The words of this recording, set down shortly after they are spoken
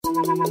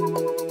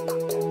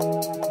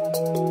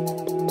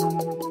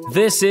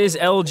This is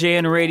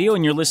LJN Radio,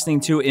 and you're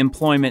listening to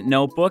Employment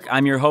Notebook.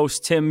 I'm your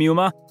host, Tim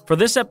Muma. For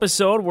this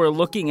episode, we're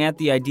looking at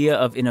the idea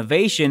of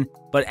innovation,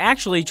 but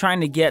actually trying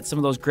to get some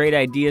of those great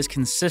ideas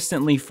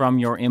consistently from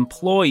your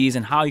employees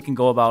and how you can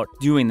go about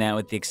doing that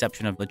with the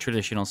exception of the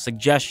traditional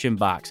suggestion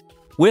box.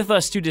 With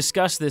us to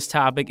discuss this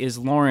topic is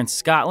Lawrence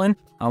Scotland.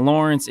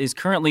 Lawrence is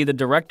currently the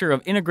Director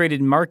of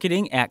Integrated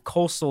Marketing at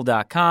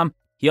Coastal.com.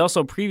 He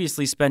also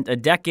previously spent a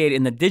decade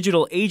in the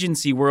digital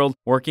agency world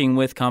working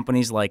with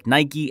companies like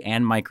Nike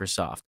and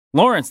Microsoft.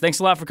 Lawrence, thanks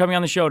a lot for coming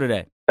on the show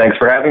today. Thanks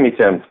for having me,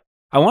 Tim.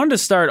 I wanted to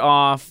start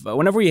off,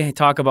 whenever we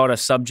talk about a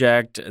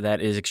subject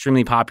that is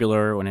extremely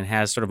popular, when it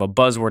has sort of a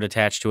buzzword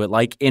attached to it,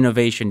 like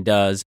innovation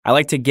does, I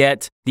like to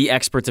get the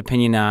expert's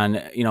opinion on,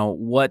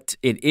 what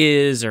it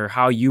is or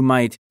how you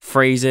might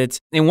phrase it.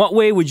 In what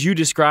way would you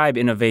describe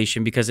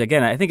innovation? Because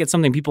again, I think it's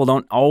something people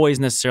don't always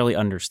necessarily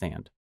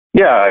understand.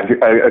 Yeah,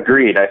 I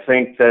agreed. I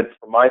think that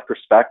from my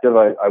perspective,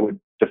 I would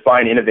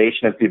define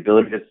innovation as the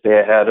ability to stay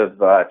ahead of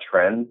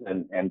trends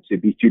and to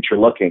be future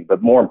looking,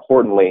 but more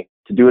importantly,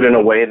 to do it in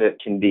a way that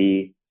can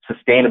be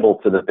sustainable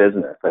to the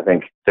business. I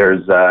think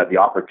there's the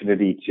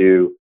opportunity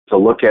to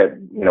look at,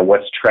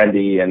 what's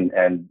trendy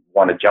and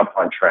want to jump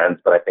on trends,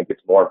 but I think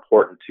it's more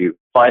important to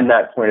find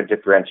that point of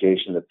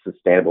differentiation that's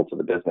sustainable to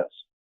the business.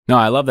 No,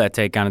 I love that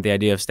take on it, the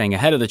idea of staying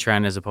ahead of the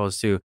trend as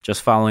opposed to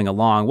just following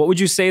along. What would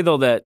you say, though,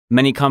 that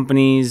many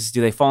companies, do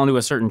they fall into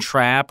a certain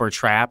trap or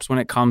traps when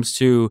it comes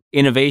to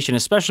innovation,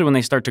 especially when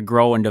they start to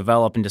grow and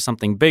develop into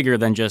something bigger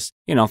than just,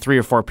 3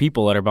 or 4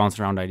 people that are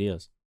bouncing around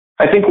ideas?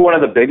 I think one of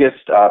the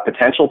biggest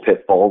potential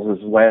pitfalls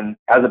is when,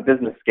 as a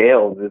business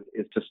scales,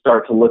 is to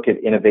start to look at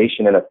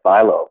innovation in a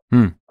silo.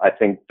 I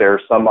think there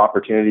are some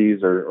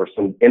opportunities or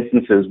some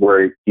instances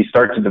where you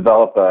start to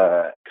develop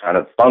a kind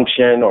of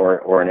function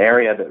or an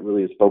area that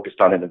really is focused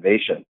on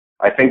innovation.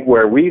 I think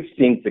where we've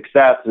seen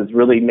success is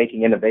really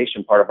making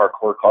innovation part of our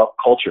core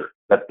culture.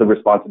 That's the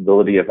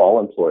responsibility of all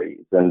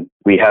employees. And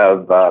we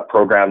have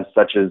programs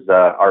such as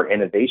our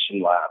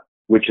Innovation Lab,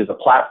 which is a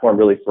platform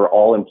really for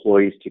all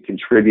employees to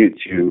contribute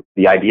to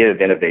the idea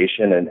of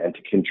innovation and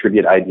to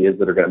contribute ideas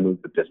that are going to move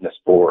the business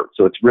forward.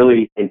 So it's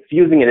really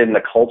infusing it in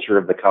the culture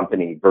of the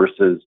company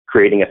versus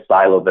creating a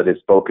silo that is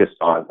focused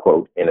on,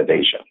 quote,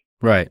 innovation.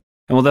 Right.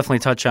 And we'll definitely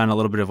touch on a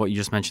little bit of what you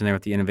just mentioned there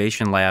with the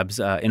innovation labs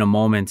in a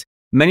moment.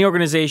 Many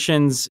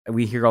organizations,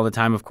 we hear all the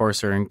time, of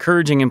course, are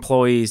encouraging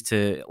employees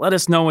to let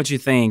us know what you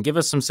think, give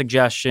us some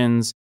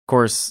suggestions. Of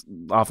course,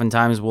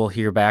 oftentimes we'll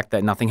hear back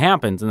that nothing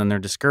happens, and then they're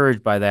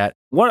discouraged by that.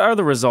 What are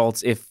the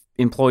results if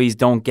employees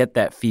don't get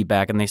that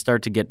feedback and they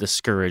start to get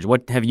discouraged?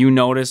 What have you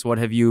noticed? What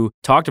have you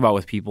talked about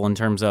with people in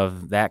terms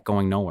of that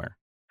going nowhere?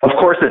 Of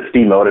course, it's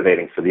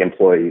demotivating for the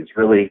employees.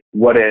 Really,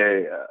 what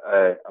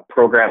a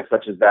program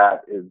such as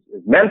that is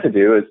meant to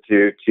do is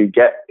to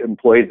get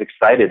employees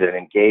excited and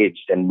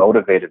engaged and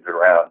motivated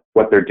around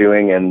what they're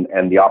doing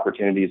and the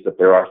opportunities that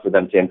there are for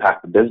them to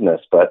impact the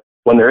business. But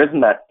when there isn't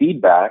that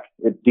feedback,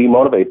 it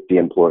demotivates the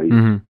employees.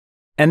 Mm-hmm.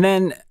 And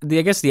then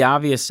I guess the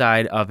obvious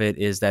side of it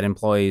is that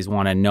employees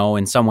want to know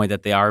in some way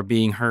that they are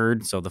being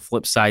heard. So the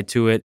flip side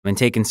to it and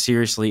taken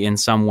seriously in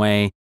some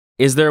way.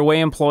 Is there a way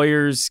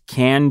employers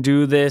can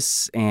do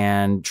this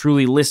and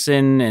truly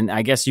listen? And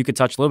I guess you could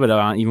touch a little bit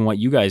on even what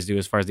you guys do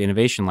as far as the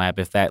Innovation Lab,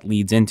 if that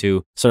leads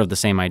into sort of the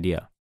same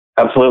idea.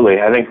 Absolutely.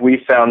 I think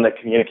we found that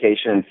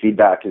communication and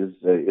feedback is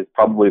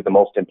probably the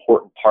most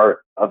important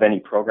part of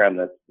any program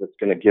that's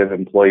going to give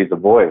employees a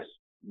voice.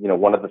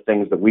 One of the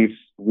things that we've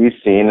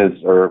seen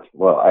is,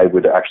 I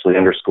would actually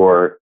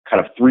underscore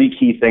kind of 3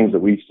 key things that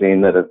we've seen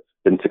that have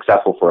been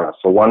successful for us.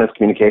 So one is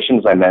communication,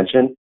 as I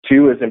mentioned.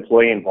 2 is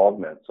employee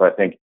involvement. So I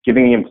think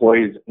giving the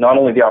employees not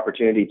only the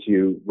opportunity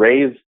to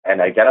raise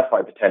and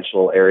identify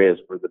potential areas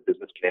where the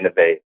business can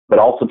innovate, but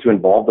also to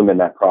involve them in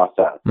that process.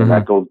 Mm-hmm. And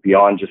that goes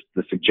beyond just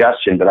the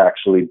suggestion, but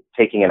actually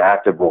taking an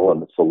active role in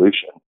the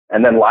solution.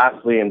 And then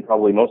lastly, and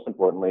probably most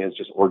importantly, is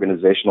just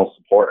organizational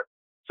support.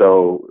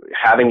 So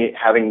having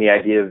the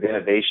idea of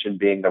innovation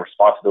being the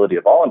responsibility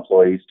of all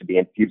employees to be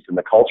infused in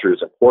the culture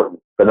is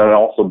important, but then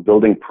also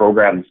building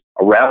programs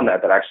around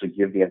that actually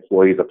give the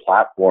employees a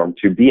platform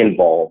to be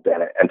involved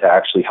and to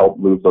actually help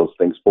move those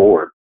things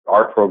forward.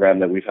 Our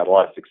program that we've had a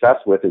lot of success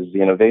with is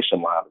the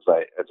Innovation Lab,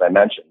 as I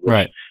mentioned,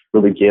 which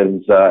really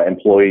gives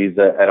employees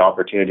an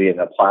opportunity and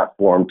a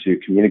platform to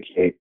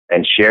communicate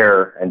and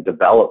share and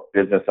develop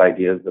business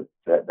ideas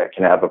that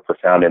can have a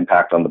profound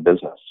impact on the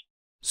business.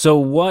 So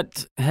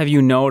what have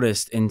you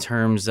noticed in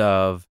terms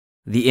of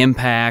the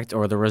impact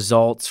or the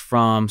results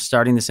from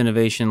starting this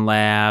Innovation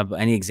Lab?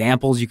 Any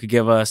examples you could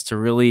give us to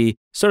really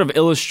sort of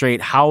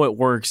illustrate how it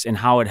works and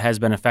how it has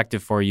been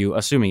effective for you,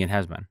 assuming it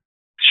has been?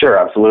 Sure,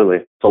 absolutely.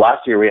 So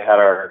last year we had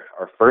our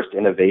first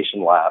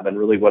Innovation Lab, and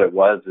really what it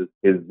was is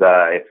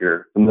if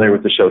you're familiar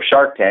with the show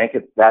Shark Tank,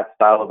 it's that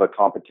style of a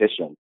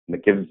competition. And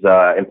it gives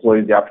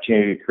employees the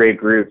opportunity to create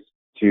groups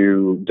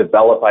to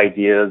develop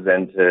ideas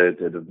and to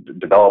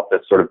develop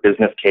this sort of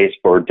business case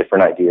for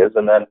different ideas,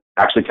 and then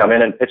actually come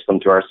in and pitch them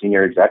to our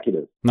senior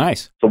executives.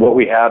 Nice. So what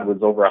we had was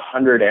over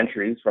 100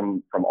 entries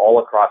from all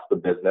across the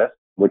business,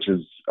 which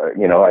is,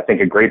 I think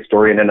a great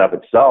story in and of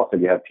itself.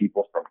 And you have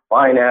people from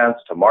finance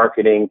to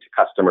marketing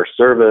to customer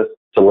service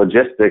to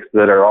logistics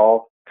that are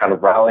all kind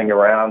of rallying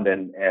around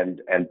and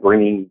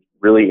bringing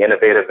really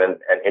innovative and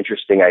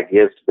interesting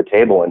ideas to the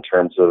table in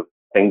terms of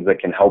things that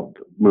can help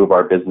move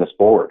our business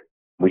forward.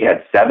 We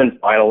had 7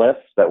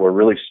 finalists that were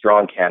really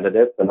strong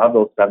candidates, and of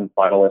those 7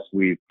 finalists,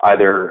 we've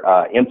either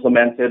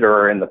implemented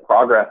or are in the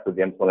progress of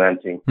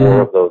implementing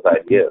 4 of those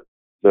ideas.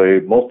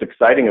 The most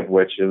exciting of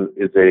which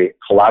is a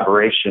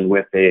collaboration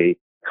with a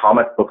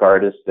comic book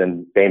artist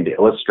and famed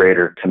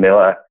illustrator,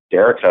 Camilla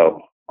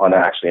Derrito, on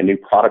actually a new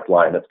product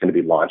line that's going to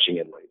be launching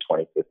in late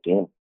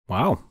 2015.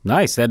 Wow,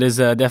 nice. That is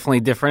definitely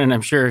different, and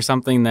I'm sure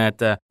something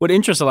that would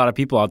interest a lot of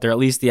people out there, at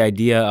least the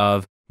idea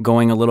of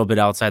going a little bit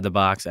outside the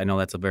box. I know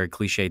that's a very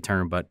cliche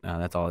term, but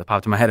that's all that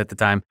popped in my head at the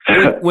time.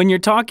 When you're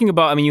talking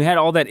about, you had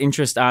all that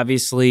interest,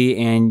 obviously,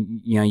 and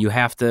you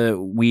have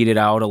to weed it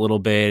out a little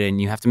bit,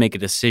 and you have to make a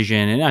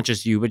decision, and not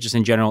just you, but just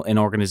in general, an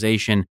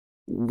organization.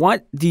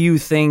 What do you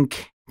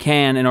think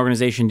can an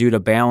organization do to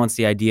balance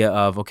the idea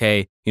of,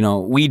 okay,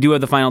 we do have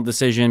the final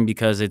decision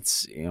because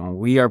it's,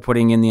 we are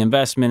putting in the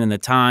investment and the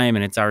time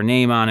and it's our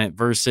name on it,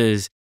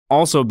 versus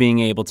also being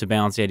able to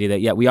balance the idea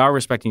that, yeah, we are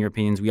respecting your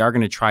opinions. We are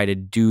going to try to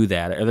do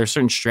that. Are there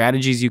certain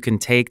strategies you can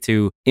take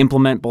to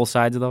implement both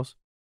sides of those?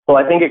 Well,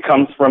 I think it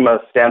comes from a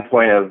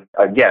standpoint of,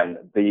 again,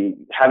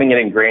 having it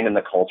ingrained in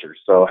the culture.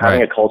 So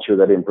having a culture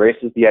that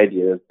embraces the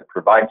ideas, that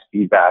provides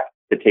feedback,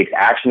 that takes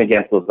action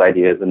against those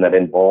ideas, and that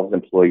involves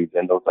employees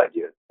in those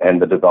ideas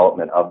and the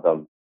development of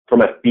them.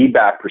 From a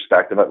feedback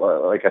perspective,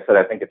 like I said,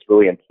 I think it's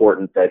really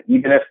important that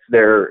even if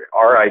there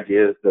are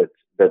ideas that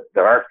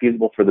aren't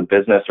feasible for the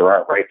business or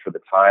aren't right for the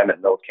time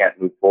and those can't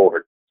move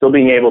forward, still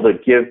being able to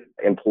give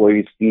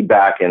employees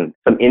feedback and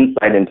some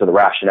insight into the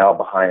rationale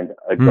behind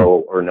a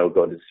go or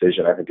no-go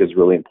decision, I think is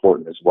really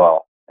important as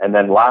well. And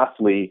then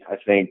lastly, I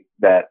think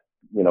that,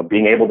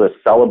 being able to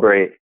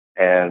celebrate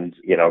and,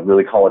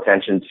 really call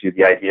attention to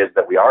the ideas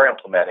that we are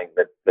implementing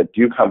that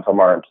do come from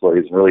our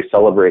employees and really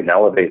celebrate and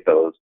elevate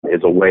those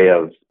is a way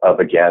of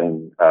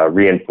again,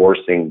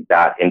 reinforcing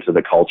that into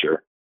the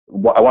culture.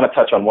 I want to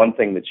touch on one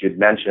thing that you'd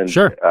mentioned,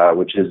 sure.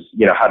 Which is,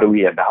 how do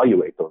we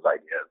evaluate those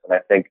ideas? And I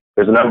think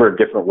there's a number of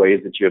different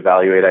ways that you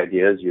evaluate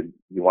ideas. You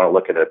want to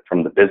look at it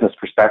from the business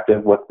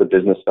perspective. What's the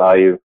business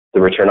value,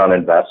 the return on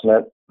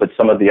investment? But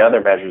some of the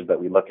other measures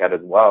that we look at as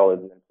well is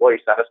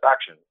employee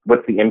satisfaction.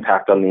 What's the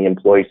impact on the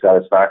employee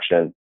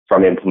satisfaction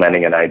from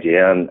implementing an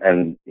idea? And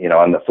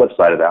on the flip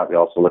side of that, we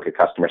also look at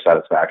customer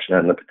satisfaction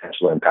and the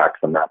potential impact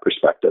from that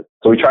perspective.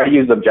 So we try to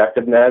use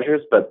objective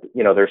measures, but,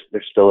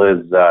 there still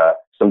is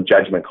some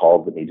judgment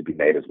calls that need to be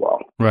made as well.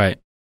 Right.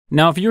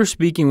 Now, if you're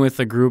speaking with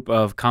a group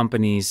of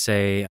companies,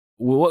 say,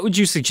 what would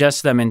you suggest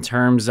to them in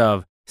terms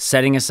of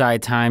setting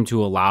aside time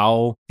to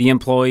allow the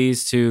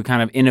employees to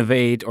kind of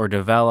innovate or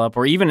develop,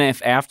 or even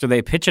if after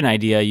they pitch an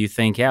idea, you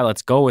think, yeah,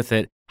 let's go with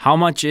it. How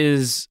much are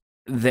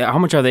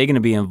they going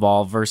to be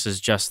involved versus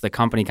just the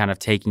company kind of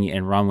taking it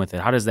and run with it?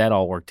 How does that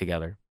all work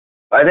together?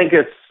 I think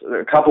it's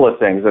a couple of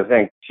things. I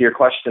think to your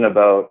question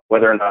about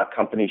whether or not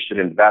companies should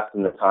invest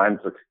in the time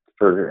for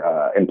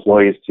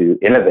employees to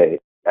innovate,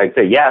 I'd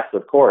say yes,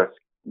 of course,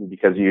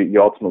 because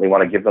you ultimately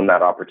want to give them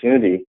that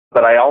opportunity.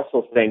 But I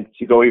also think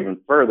to go even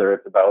further,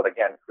 it's about,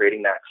 again,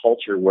 creating that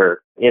culture where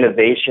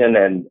innovation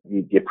and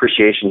the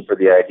appreciation for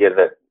the idea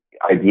that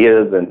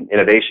ideas and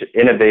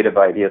innovative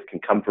ideas can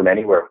come from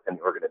anywhere within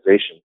the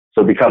organization.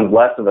 So it becomes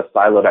less of a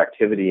siloed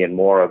activity and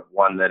more of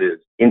one that is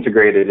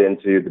integrated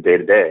into the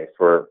day-to-day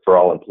for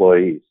all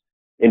employees.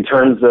 In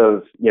terms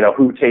of,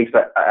 who takes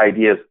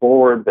ideas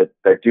forward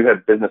that do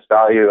have business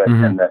value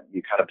and that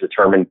you kind of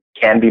determine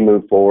can be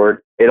moved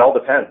forward, it all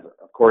depends.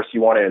 Of course,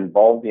 you want to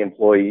involve the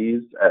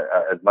employees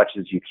as much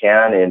as you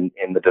can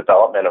in the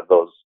development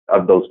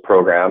of those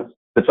programs.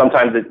 But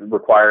sometimes it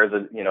requires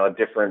a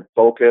different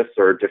focus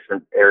or a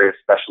different area of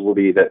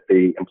specialty that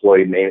the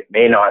employee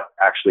may not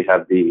actually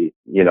have the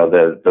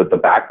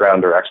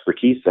background or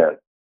expertise in.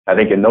 I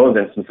think in those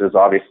instances,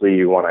 obviously,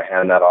 you want to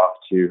hand that off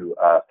to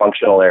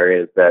functional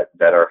areas that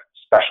are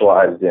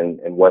specialized in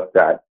what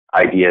that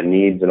idea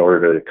needs in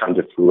order to come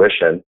to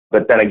fruition.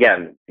 But then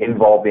again,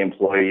 involve the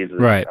employees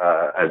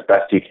as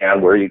best you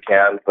can, where you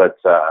can. But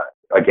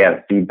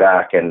again,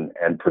 feedback and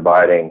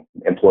providing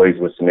employees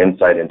with some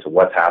insight into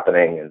what's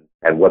happening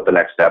and what the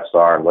next steps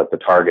are and what the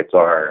targets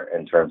are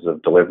in terms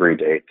of delivery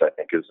dates, I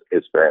think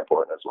is very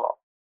important as well.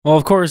 Well,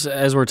 of course,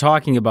 as we're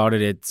talking about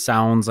it, it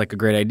sounds like a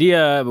great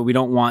idea, but we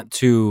don't want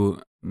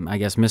to, I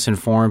guess,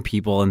 misinform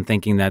people in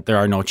thinking that there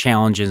are no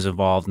challenges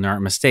involved and there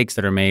aren't mistakes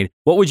that are made.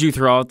 What would you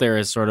throw out there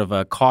as sort of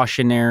a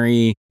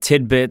cautionary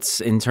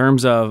tidbits in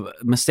terms of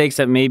mistakes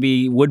that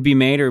maybe would be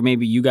made or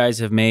maybe you guys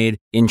have made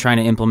in trying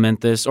to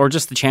implement this, or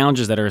just the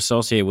challenges that are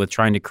associated with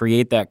trying to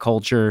create that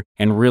culture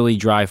and really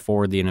drive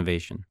forward the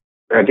innovation?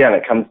 Again,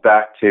 it comes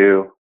back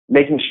to,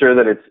 making sure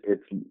that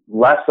it's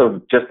less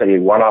of just a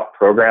one-off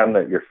program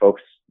that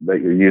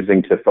you're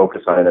using to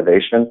focus on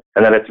innovation,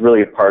 and that it's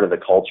really a part of the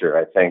culture.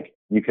 I think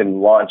you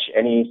can launch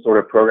any sort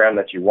of program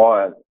that you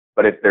want,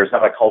 but if there's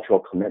not a cultural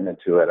commitment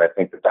to it, I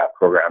think that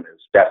program is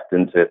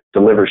destined to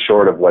deliver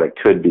short of what it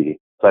could be.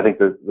 So I think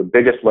the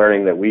biggest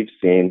learning that we've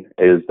seen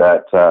is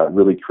that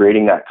really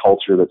creating that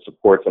culture that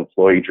supports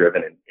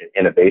employee-driven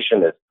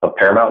innovation is of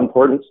paramount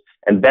importance,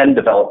 and then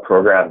develop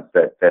programs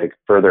that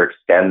further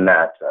extend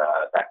that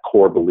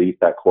core belief,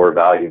 that core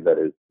value that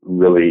is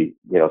really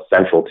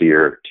central to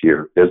your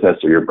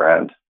business or your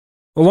brand.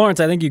 Well, Lawrence,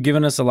 I think you've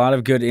given us a lot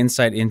of good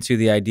insight into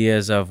the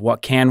ideas of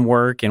what can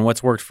work and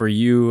what's worked for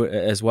you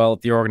as well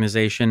at the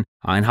organization,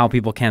 and how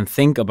people can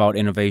think about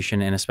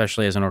innovation, and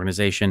especially as an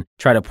organization,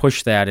 try to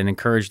push that and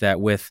encourage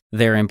that with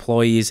their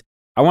employees.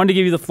 I wanted to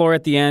give you the floor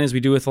at the end, as we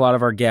do with a lot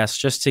of our guests,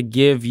 just to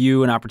give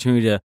you an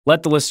opportunity to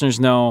let the listeners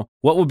know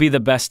what would be the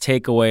best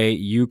takeaway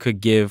you could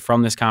give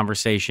from this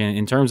conversation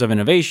in terms of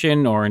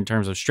innovation or in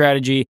terms of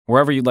strategy,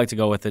 wherever you'd like to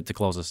go with it to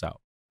close us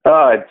out.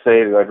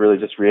 I'd really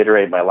just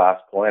reiterate my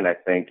last point. I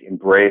think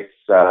embrace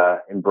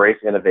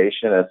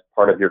innovation as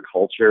part of your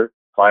culture.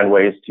 Find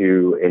ways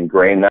to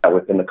ingrain that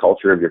within the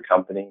culture of your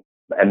company,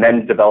 and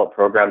then develop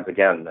programs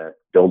again that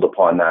build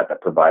upon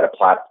that provide a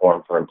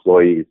platform for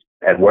employees.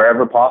 And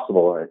wherever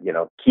possible,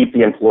 keep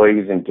the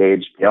employees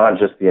engaged beyond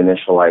just the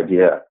initial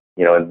idea.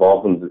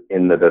 Involve them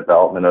in the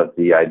development of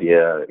the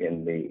idea,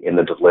 in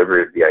the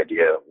delivery of the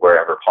idea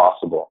wherever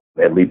possible.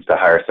 It leads to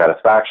higher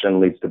satisfaction,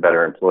 leads to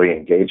better employee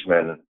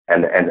engagement,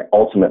 and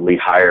ultimately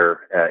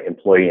higher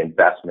employee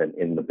investment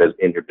in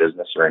your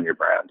business or in your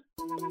brand.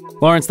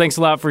 Lawrence, thanks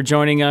a lot for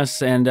joining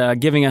us and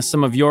giving us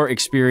some of your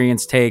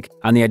experience take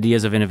on the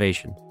ideas of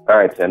innovation. All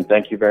right, Tim.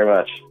 Thank you very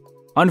much.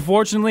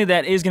 Unfortunately,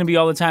 that is going to be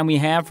all the time we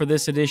have for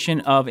this edition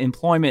of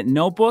Employment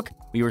Notebook.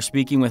 We were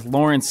speaking with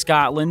Lawrence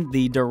Scotland,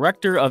 the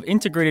Director of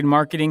Integrated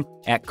Marketing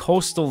at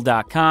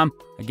Coastal.com.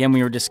 Again,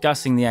 we were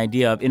discussing the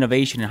idea of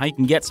innovation and how you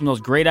can get some of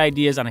those great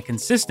ideas on a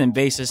consistent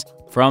basis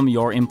from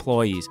your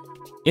employees.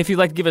 If you'd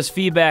like to give us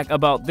feedback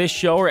about this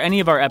show or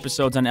any of our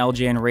episodes on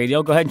LJN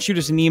Radio, go ahead and shoot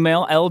us an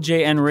email,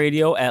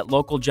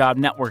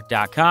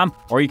 ljnradio@localjobnetwork.com,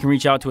 or you can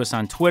reach out to us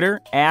on Twitter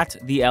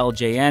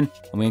 @TheLJN.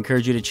 And we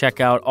encourage you to check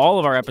out all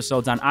of our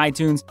episodes on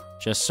iTunes.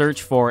 Just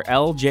search for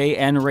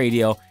LJN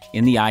Radio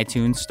in the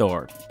iTunes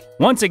store.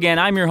 Once again,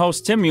 I'm your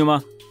host, Tim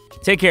Muma.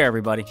 Take care,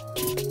 everybody.